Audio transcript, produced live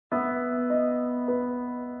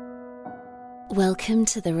Welcome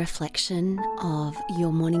to the reflection of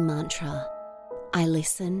your morning mantra. I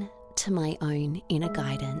listen to my own inner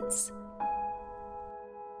guidance.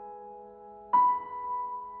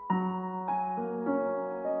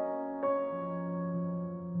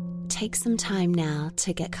 Take some time now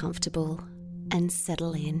to get comfortable and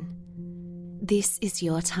settle in. This is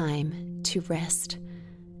your time to rest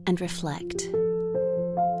and reflect.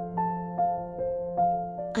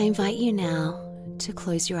 I invite you now to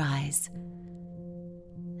close your eyes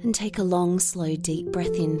and take a long, slow, deep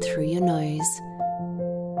breath in through your nose,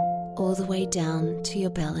 all the way down to your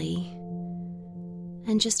belly,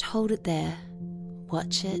 and just hold it there.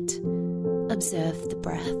 Watch it, observe the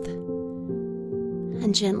breath,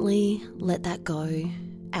 and gently let that go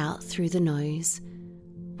out through the nose,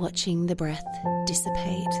 watching the breath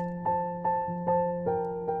dissipate.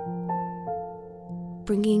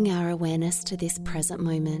 Bringing our awareness to this present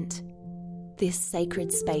moment, this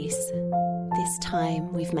sacred space, this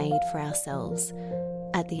time we've made for ourselves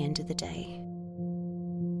at the end of the day.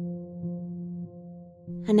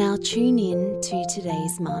 And now tune in to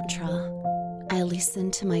today's mantra. I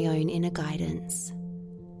listen to my own inner guidance.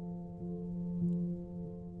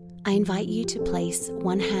 I invite you to place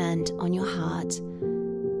one hand on your heart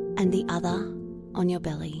and the other on your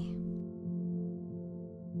belly.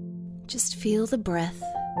 Just feel the breath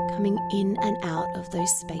coming in and out of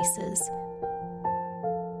those spaces,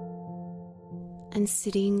 and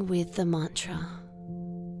sitting with the mantra,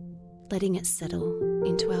 letting it settle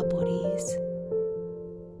into our bodies.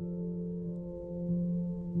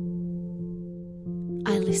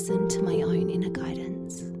 I listen to my own inner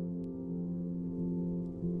guidance.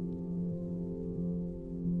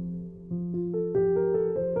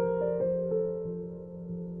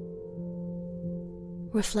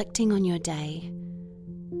 Reflecting on your day,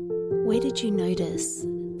 where did you notice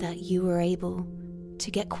that you were able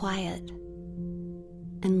to get quiet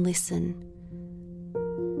and listen?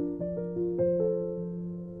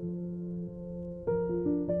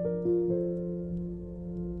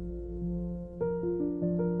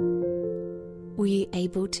 Were you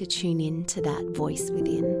able to tune in to that voice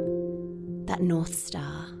within, that North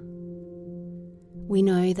Star? We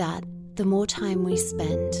know that the more time we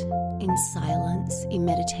spend in silence, in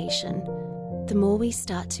meditation, the more we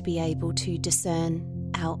start to be able to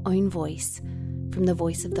discern our own voice from the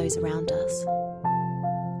voice of those around us.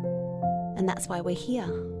 And that's why we're here,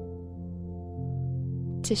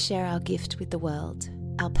 to share our gift with the world,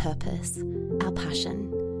 our purpose, our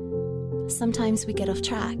passion. Sometimes we get off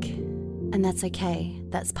track, and that's okay,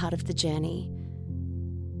 that's part of the journey.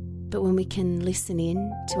 But when we can listen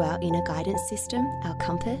in to our inner guidance system, our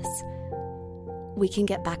compass, we can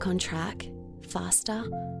get back on track faster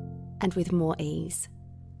and with more ease.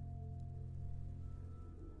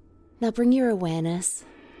 Now bring your awareness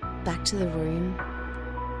back to the room.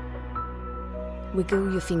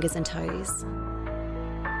 Wiggle your fingers and toes.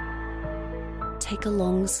 Take a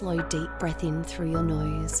long, slow, deep breath in through your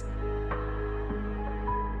nose.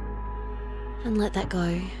 And let that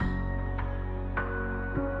go.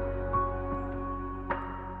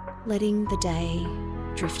 Letting the day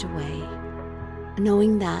drift away,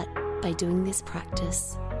 knowing that by doing this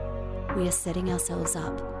practice, we are setting ourselves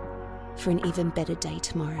up for an even better day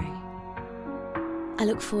tomorrow. I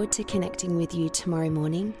look forward to connecting with you tomorrow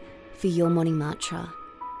morning for your morning mantra,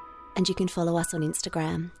 and you can follow us on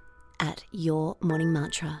Instagram at Your Morning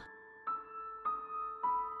Mantra.